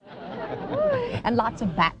And lots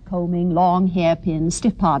of back combing, long hairpins,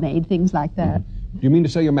 stiff pomade, things like that. Do you mean to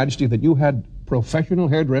say, Your Majesty, that you had professional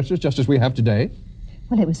hairdressers just as we have today?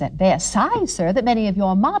 Well, it was at Versailles, sir, that many of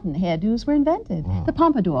your modern hairdos were invented. The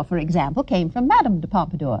pompadour, for example, came from Madame de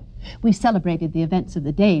Pompadour. We celebrated the events of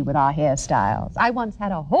the day with our hairstyles. I once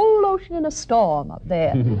had a whole ocean in a storm up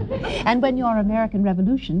there. And when your American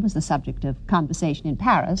Revolution was the subject of conversation in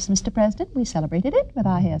Paris, Mr. President, we celebrated it with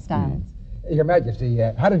our hairstyles. Your Majesty,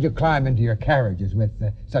 how did you climb into your carriages with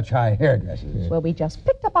such high hairdressers? Well, we just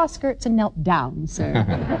picked up our skirts and knelt down,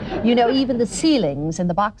 sir. You know, even the ceilings in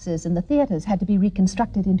the boxes in the theaters had to be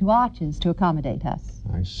reconstructed into arches to accommodate us.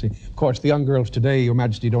 I see. Of course, the young girls today, Your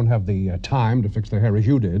Majesty, don't have the time to fix their hair as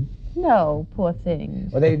you did. No, poor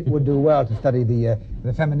things. Well, they would do well to study the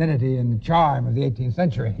femininity and the charm of the 18th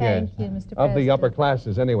century. Thank you, Mr. President. Of the upper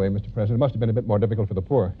classes, anyway, Mr. President. It must have been a bit more difficult for the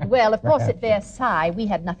poor. Well, of course, at Versailles, we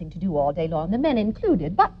had nothing to do all day long, the men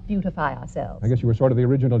included, but beautify ourselves. I guess you were sort of the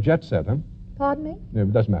original jet set, huh? Pardon me? No,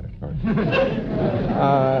 it doesn't matter. All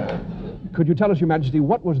right. Could you tell us, Your Majesty,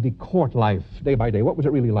 what was the court life day by day? What was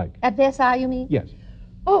it really like? At Versailles, you mean? Yes.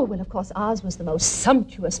 Oh, well, of course, ours was the most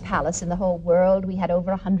sumptuous palace in the whole world. We had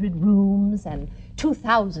over 100 rooms and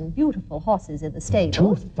 2,000 beautiful horses in the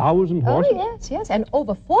stable. 2,000 horses? Oh, yes, and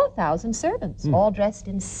over 4,000 servants, all dressed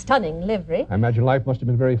in stunning livery. I imagine life must have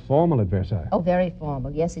been very formal at Versailles. Oh, very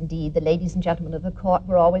formal, yes, indeed. The ladies and gentlemen of the court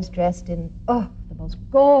were always dressed in, the most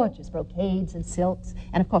gorgeous brocades and silks,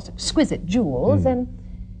 and, of course, exquisite jewels, and...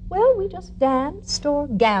 well, we just danced or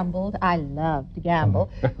gambled. I love to gamble.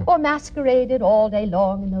 Or masqueraded all day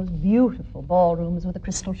long in those beautiful ballrooms with the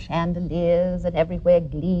crystal chandeliers and everywhere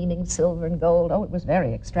gleaming silver and gold. Oh, it was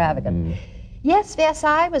very extravagant. Yes,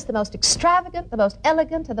 Versailles was the most extravagant, the most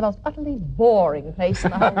elegant, and the most utterly boring place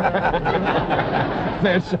in the whole world.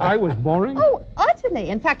 Versailles was boring? Oh, utterly.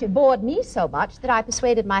 In fact, it bored me so much that I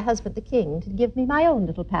persuaded my husband, the king, to give me my own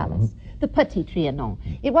little palace, the Petit Trianon.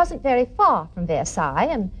 It wasn't very far from Versailles,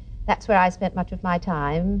 and that's where I spent much of my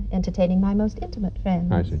time entertaining my most intimate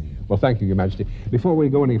friends. I see. Well, thank you, Your Majesty. Before we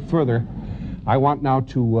go any further, I want now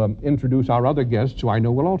to introduce our other guests who I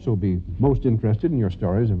know will also be most interested in your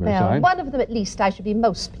stories of Versailles. Well, one of them at least I should be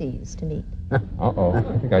most pleased to meet. Uh-oh.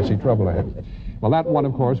 I think I see trouble ahead. Well, that one,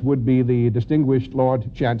 of course, would be the distinguished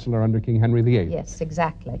Lord Chancellor under King Henry VIII. Yes,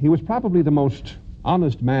 exactly. He was probably the most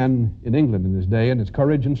honest man in England in his day, and his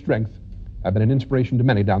courage and strength have been an inspiration to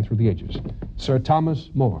many down through the ages. Sir Thomas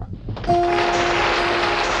More.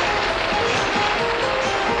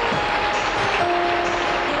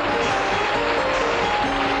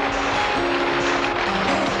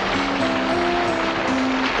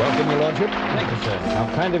 Welcome, Your Lordship. Thank you, sir.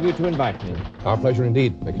 How kind of you to invite me. Our pleasure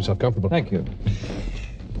indeed. Make yourself comfortable. Thank you.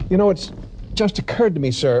 You know, it's just occurred to me,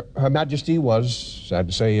 sir, Her Majesty was, sad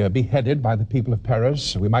to say, beheaded by the people of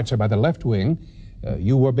Paris, we might say by the left wing.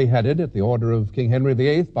 You were beheaded at the order of King Henry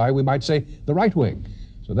VIII by, we might say, the right wing.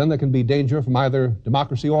 So then there can be danger from either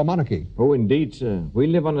democracy or monarchy. Oh, indeed, sir. We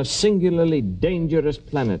live on a singularly dangerous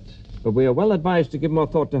planet, but we are well advised to give more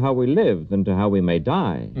thought to how we live than to how we may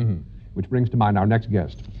die. Which brings to mind our next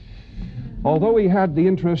guest. Although he had the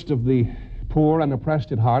interest of the poor and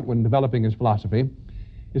oppressed at heart when developing his philosophy,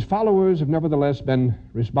 his followers have nevertheless been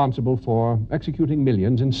responsible for executing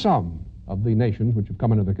millions in some of the nations which have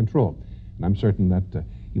come under their control. And I'm certain that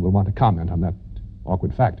he will want to comment on that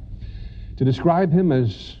awkward fact. To describe him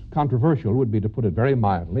as controversial would be to put it very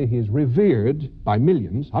mildly. He is revered by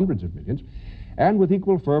millions, hundreds of millions, and with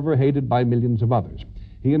equal fervor hated by millions of others.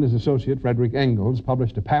 He and his associate, Frederick Engels,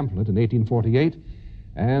 published a pamphlet in 1848,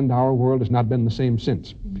 and our world has not been the same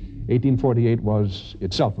since. 1848 was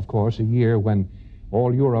itself, of course, a year when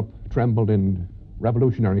all Europe trembled in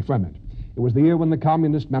revolutionary ferment. It was the year when the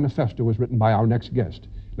Communist Manifesto was written by our next guest.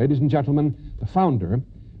 Ladies and gentlemen, the founder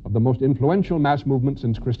of the most influential mass movement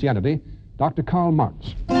since Christianity, Dr. Karl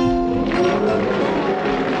Marx.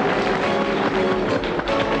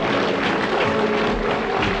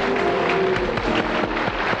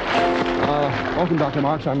 Welcome, Dr.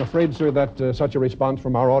 Marx. I'm afraid, sir, that such a response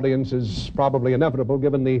from our audience is probably inevitable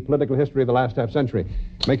given the political history of the last half-century.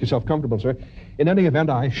 Make yourself comfortable, sir. In any event,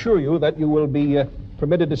 I assure you that you will be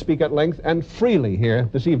permitted to speak at length and freely here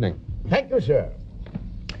this evening. Thank you, sir.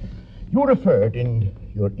 You referred in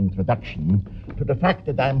your introduction to the fact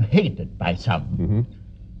that I'm hated by some.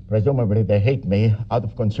 Presumably they hate me out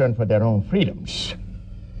of concern for their own freedoms.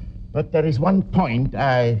 But there is one point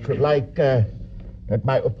I should like that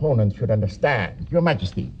my opponents should understand. Your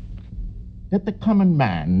Majesty, that the common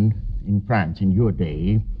man in France in your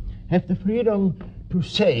day have the freedom to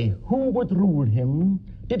say who would rule him,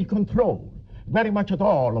 did he control very much at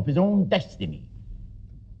all of his own destiny.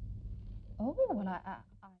 Oh, well,